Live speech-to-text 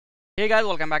Hey guys,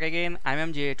 welcome back again.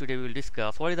 I'm MJ. Today we will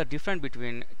discuss what is the difference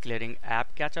between clearing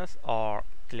app caches or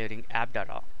clearing app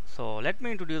data. So let me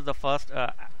introduce the first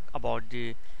about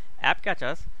the app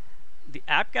caches. The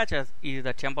app caches is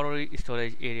the temporary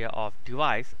storage area of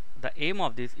device. The aim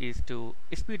of this is to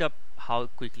speed up how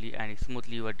quickly and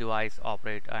smoothly your device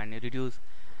operate and reduce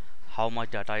how much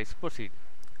data is proceed.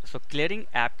 So clearing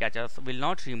app caches will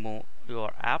not remove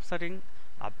your app setting,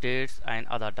 updates and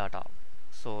other data.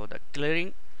 So the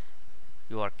clearing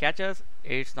your caches,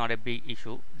 it's not a big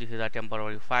issue. This is a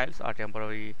temporary files or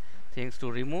temporary things to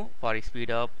remove for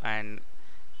speed up and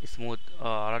smooth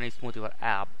running smooth your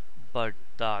app. But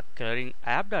the clearing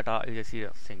app data is a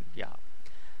serious thing. Yeah.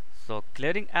 So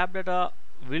clearing app data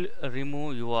will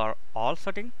remove your all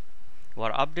setting,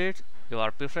 your updates,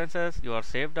 your preferences, your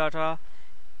saved data.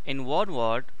 In one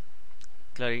word,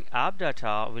 clearing app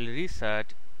data will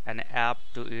reset an app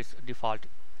to its default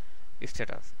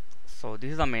status. So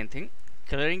this is the main thing.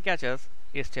 Clearing caches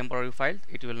is temporary files.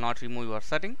 It will not remove your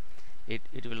setting.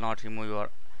 It will not remove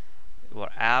your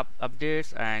app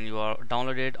updates and your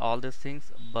downloaded all these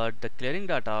things. But the clearing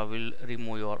data will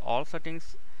remove your all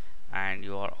settings and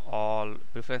your all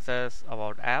preferences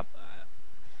about app.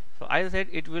 So as I said,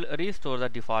 it will restore the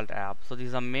default app. So this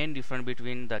is the main difference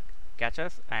between the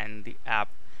caches and the app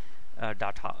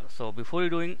data. So before you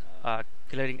doing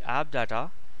clearing app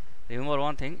data, remember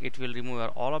one thing, it will remove your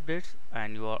all updates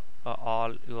and your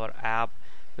all your app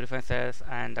preferences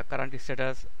and the current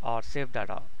status or saved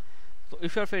data. So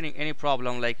if you are facing any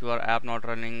problem like your app not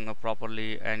running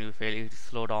properly and you feel it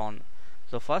slow down,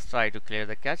 so first try to clear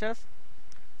the caches,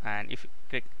 and if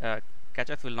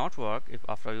caches will not work, if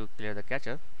after you clear the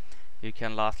caches, you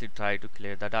can lastly try to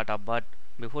clear the data. But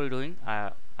before you doing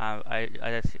as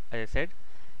I said,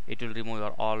 it will remove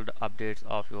your all the updates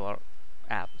of your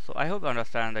app. So I hope you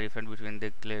understand the difference between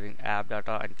the clearing app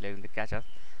data and clearing the caches.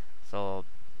 So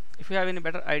if you have any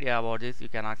better idea about this, you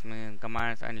can ask me in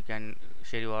comments and you can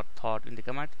share your thought in the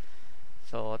comment.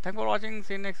 So thanks for watching.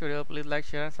 See you next video. Please like,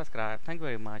 share and subscribe. Thank you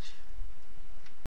very much.